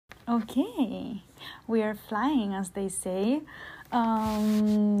Okay, we are flying, as they say.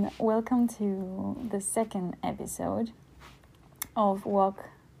 Welcome to the second episode of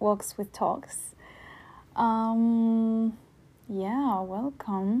Walks with Talks. Welcome.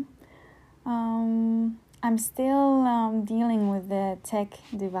 I'm still dealing with the tech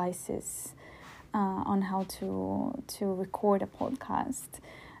devices on how to record a podcast.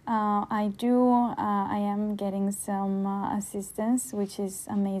 I am getting some assistance, which is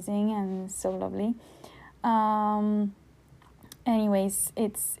amazing and so lovely. Anyways,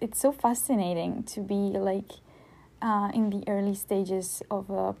 it's so fascinating to be like in the early stages of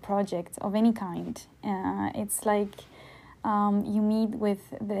a project of any kind. It's like you meet with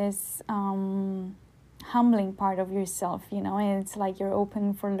this humbling part of yourself, and it's like you're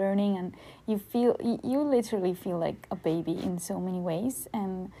open for learning, and you literally feel like a baby in so many ways.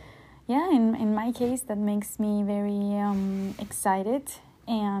 And in my case, that makes me very excited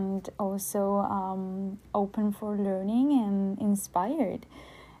and also open for learning and inspired,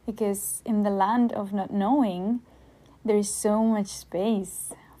 because in the land of not knowing, there's so much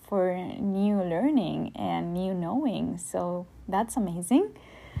space for new learning and new knowing. So that's amazing.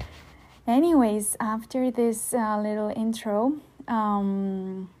 Anyways, after this little intro,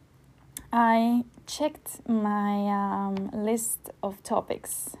 I checked my list of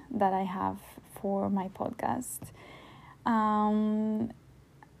topics that I have for my podcast. And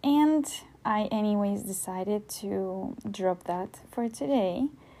I anyways decided to drop that for today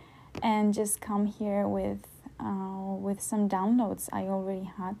and just come here with some downloads I already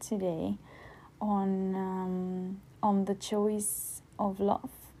had today on the choice of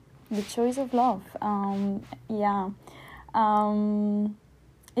love. The choice of love.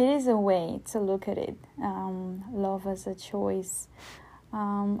 It is a way to look at it. Love as a choice.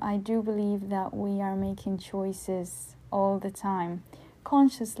 I do believe that we are making choices all the time,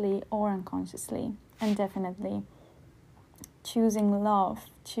 consciously or unconsciously, and definitely choosing love,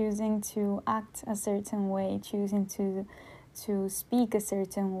 choosing to act a certain way, choosing to speak a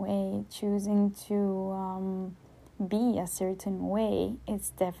certain way, choosing to be a certain way.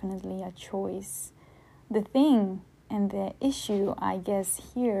 It's definitely a choice. The thing and the issue, I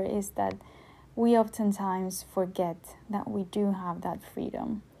guess, here is that we oftentimes forget that we do have that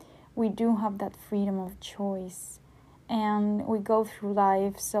freedom. We do have that freedom of choice. And we go through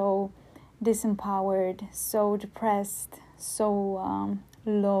life so disempowered, so depressed, so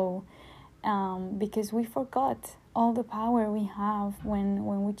low, because we forgot all the power we have when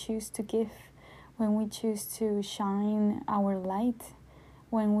we choose to give, when we choose to shine our light,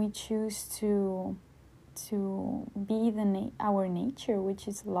 when we choose to be our nature, which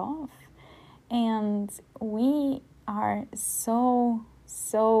is love. And we are so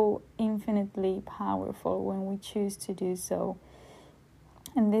infinitely powerful when we choose to do so.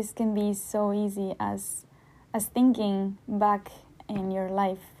 And this can be so easy as thinking back in your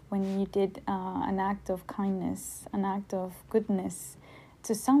life when you did an act of kindness, an act of goodness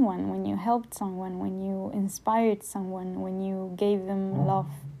to someone, when you helped someone, when you inspired someone, when you gave them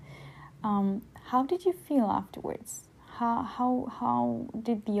love. How did you feel afterwards? How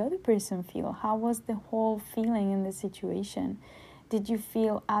did the other person feel? How was the whole feeling in the situation? Did you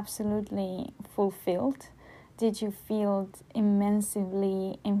feel absolutely fulfilled? Did you feel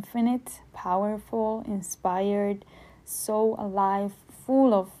immensely infinite, powerful, inspired, so alive,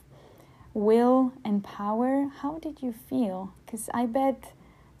 full of will and power? How did you feel? Because I bet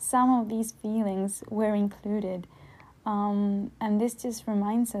some of these feelings were included. And this just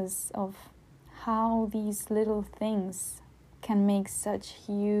reminds us of how these little things can make such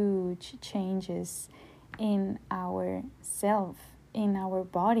huge changes in ourself, in our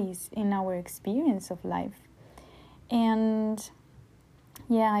bodies, in our experience of life. And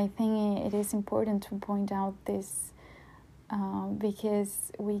I think it is important to point out this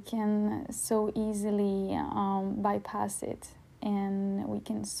because we can so easily bypass it, and we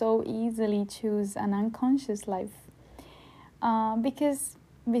can so easily choose an unconscious life because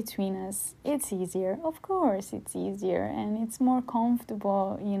between us it's easier. Of course it's easier, and it's more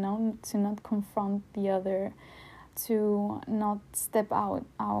comfortable, to not confront the other, to not step out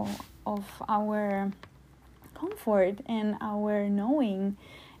of our comfort and our knowing,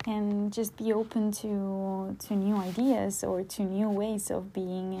 and just be open to new ideas or to new ways of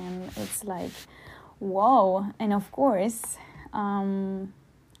being. And it's like, whoa. And of course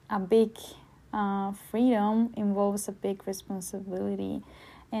a big freedom involves a big responsibility,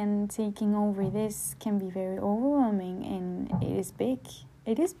 and taking over this can be very overwhelming. And it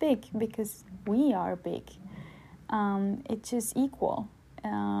is big because we are big. It's just equal.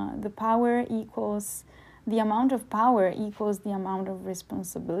 The power equals the amount of power equals the amount of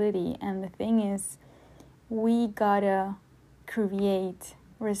responsibility. And the thing is, we gotta create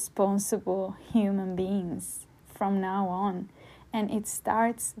responsible human beings from now on. And it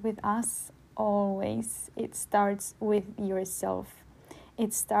starts with us always. It starts with yourself.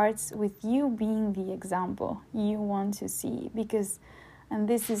 It starts with you being the example you want to see. Because, and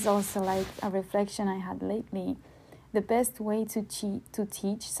this is also like a reflection I had lately, the best way to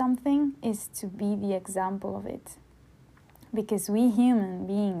teach something is to be the example of it. Because we human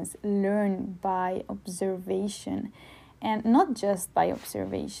beings learn by observation, and not just by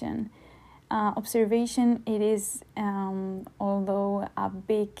observation. Observation, it is, although a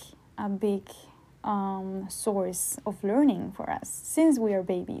big source of learning for us. Since we are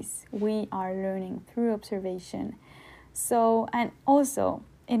babies, we are learning through observation. So, and also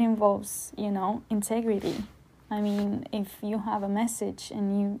it involves, integrity. I mean, if you have a message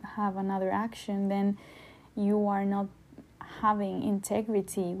and you have another action, then you are not having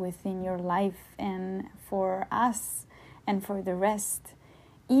integrity within your life. And for us and for the rest,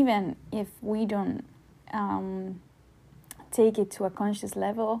 even if we don't take it to a conscious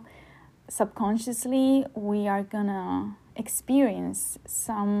level, subconsciously we are gonna experience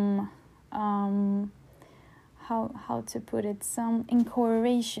some how to put it, some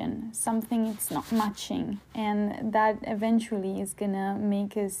incorrelation, something it's not matching, and that eventually is gonna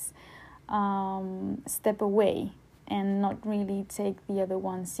make us step away and not really take the other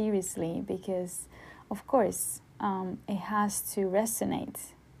one seriously, because of course it has to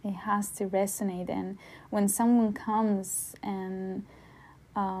resonate. And when someone comes and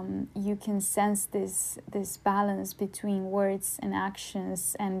you can sense this balance between words and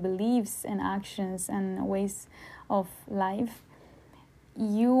actions and beliefs and actions and ways of life,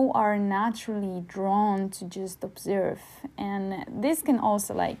 you are naturally drawn to just observe. And this can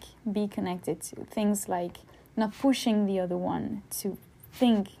also like be connected to things like not pushing the other one to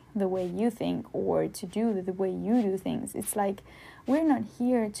think the way you think or to do the way you do things. It's like, we're not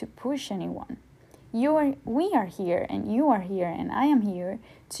here to push anyone. We are here and you are here and I am here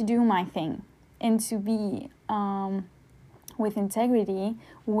to do my thing and to be with integrity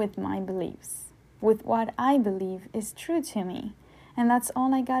with my beliefs, with what I believe is true to me. And that's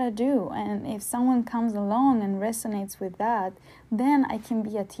all I gotta do. And if someone comes along and resonates with that, then I can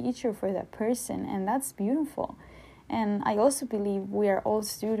be a teacher for that person, and that's beautiful. And I also believe we are all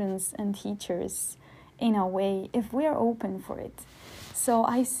students and teachers in a way if we are open for it. So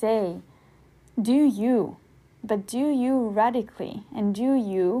I say, do you, but do you radically, and do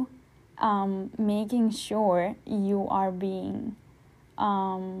you making sure you are being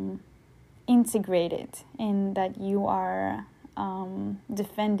integrated, and that you are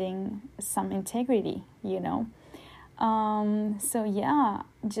defending some integrity, so yeah,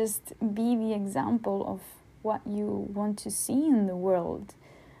 just be the example of what you want to see in the world.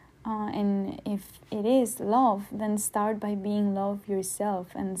 And if it is love, then start by being love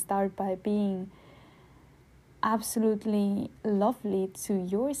yourself, and start by being absolutely lovely to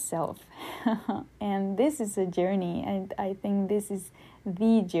yourself. And this is a journey, and I think this is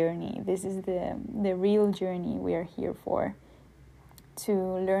the journey. This is the real journey we are here for, to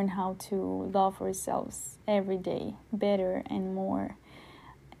learn how to love ourselves every day better and more,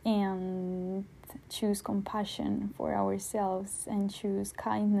 and choose compassion for ourselves, and choose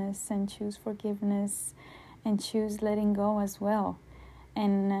kindness, and choose forgiveness, and choose letting go as well.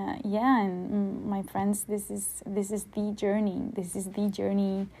 And and my friends, this is the journey. This is the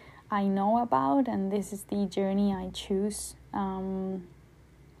journey I know about, and this is the journey I choose. And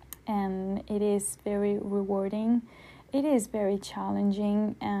it is very rewarding. It is very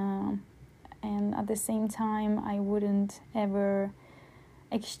challenging, and at the same time, I wouldn't ever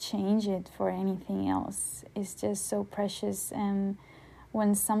exchange it for anything else. It's just so precious. And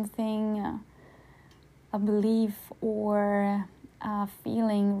when something, a belief or a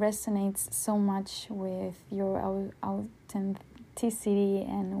feeling resonates so much with your authenticity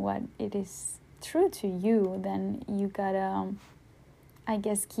and what it is true to you, then you gotta, I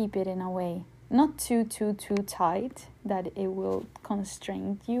guess, keep it in a way. Not too tight that it will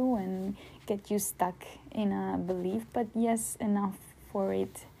constrain you and get you stuck in a belief, but yes, enough for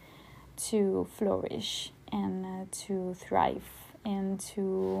it to flourish and to thrive and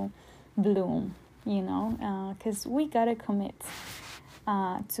to bloom, because we gotta commit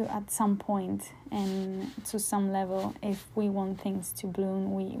to at some point and to some level. If we want things to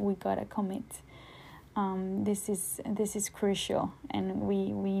bloom, we gotta commit. This is crucial, and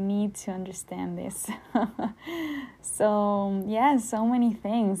we need to understand this. So yeah, so many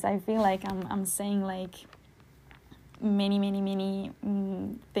things. I feel like I'm saying like many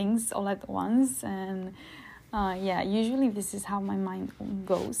things all at once. And usually this is how my mind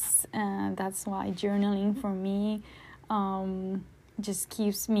goes. That's why journaling for me just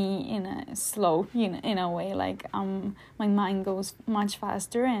keeps me in a slow, in a way, like my mind goes much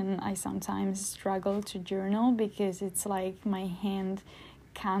faster, and I sometimes struggle to journal because it's like my hand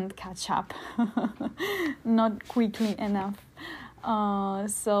can't catch up not quickly enough.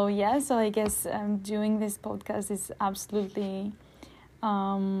 So I guess doing this podcast is absolutely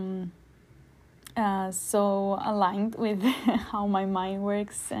so aligned with how my mind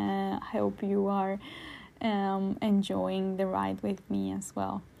works. I hope you are enjoying the ride with me as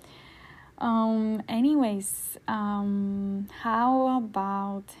well. Anyways, how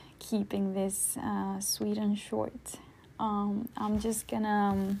about keeping this sweet and short? I'm just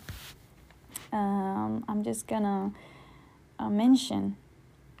gonna mention,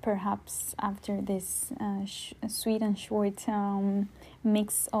 perhaps after this sweet and short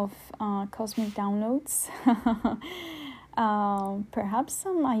mix of cosmic downloads, perhaps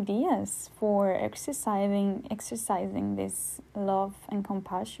some ideas for exercising this love and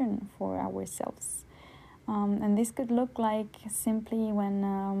compassion for ourselves. And this could look like simply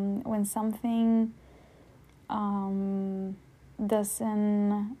when something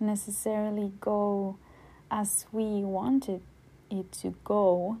doesn't necessarily go as we wanted it to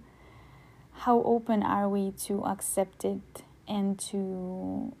go. How open are we to accept it and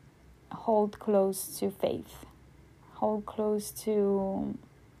to hold close to faith, hold close to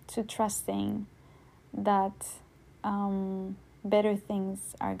trusting that better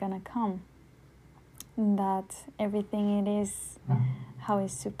things are gonna come, that everything it is how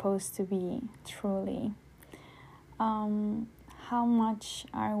it's supposed to be truly. How much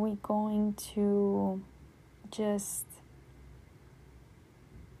are we going to just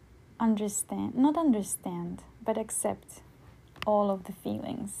not understand, but accept all of the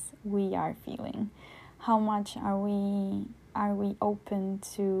feelings we are feeling? How much are we open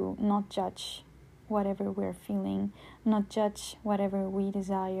to not judge whatever we're feeling, not judge whatever we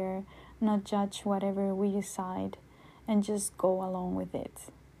desire, not judge whatever we decide, and just go along with it?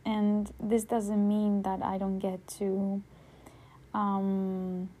 And this doesn't mean that I don't get to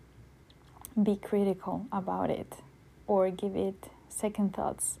be critical about it or give it second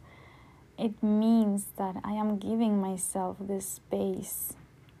thoughts. It means that I am giving myself this space,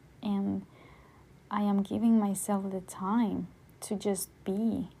 and I am giving myself the time to just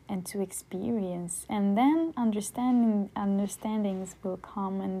be and to experience, and then understandings will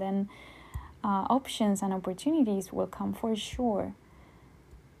come, and then options and opportunities will come for sure.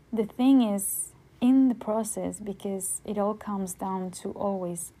 The thing is, in the process, because it all comes down to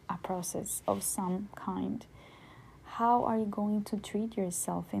always a process of some kind, how are you going to treat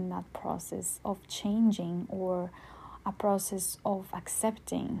yourself in that process of changing, or a process of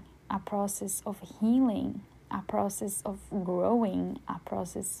accepting, a process of healing, a process of growing, a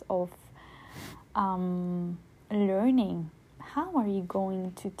process of learning? How are you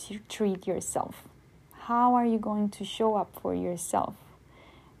going to treat yourself? How are you going to show up for yourself,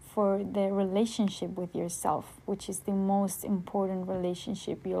 for the relationship with yourself, which is the most important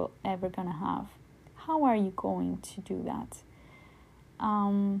relationship you're ever gonna have? How are you going to do that?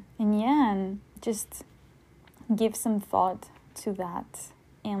 And just give some thought to that,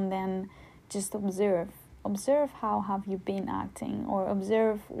 and then just observe how have you been acting, or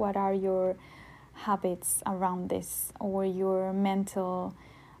observe what are your habits around this, or your mental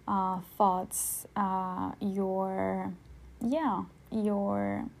thoughts, your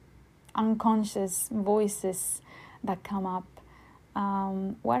unconscious voices that come up.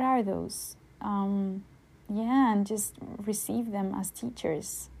 What are those? And just receive them as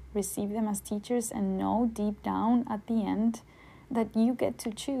teachers, and know deep down at the end that you get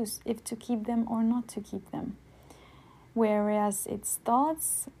to choose if to keep them or not to keep them. Whereas it's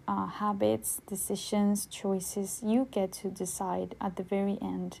thoughts, habits, decisions, choices, you get to decide at the very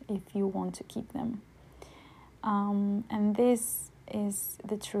end if you want to keep them. And this is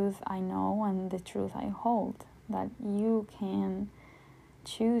the truth I know, and the truth I hold, that you can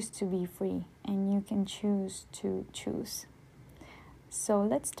choose to be free, and you can choose to choose. So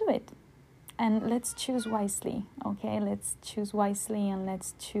let's do it, and let's choose wisely, okay? Let's choose wisely, and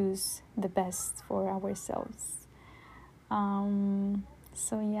let's choose the best for ourselves.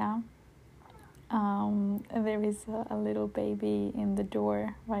 There is a little baby in the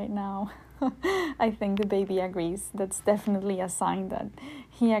door right now. I think the baby agrees. That's definitely a sign that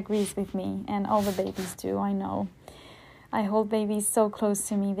he agrees with me, and all the babies do, I know. I hold babies so close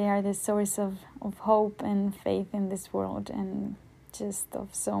to me. They are the source of hope and faith in this world, and just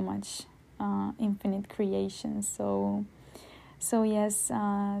of so much infinite creation. So yes,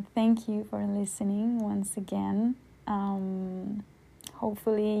 thank you for listening once again.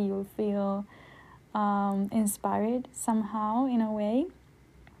 Hopefully you'll feel inspired somehow in a way,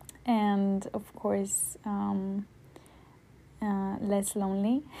 and of course less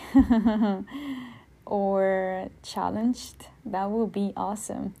lonely or challenged. That would be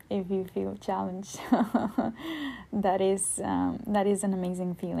awesome if you feel challenged. That is an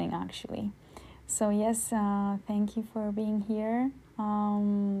amazing feeling, actually. So yes, thank you for being here.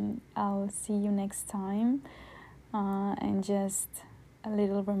 I'll see you next time, and just a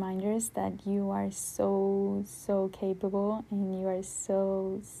little reminders that you are so capable, and you are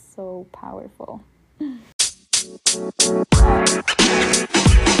so powerful.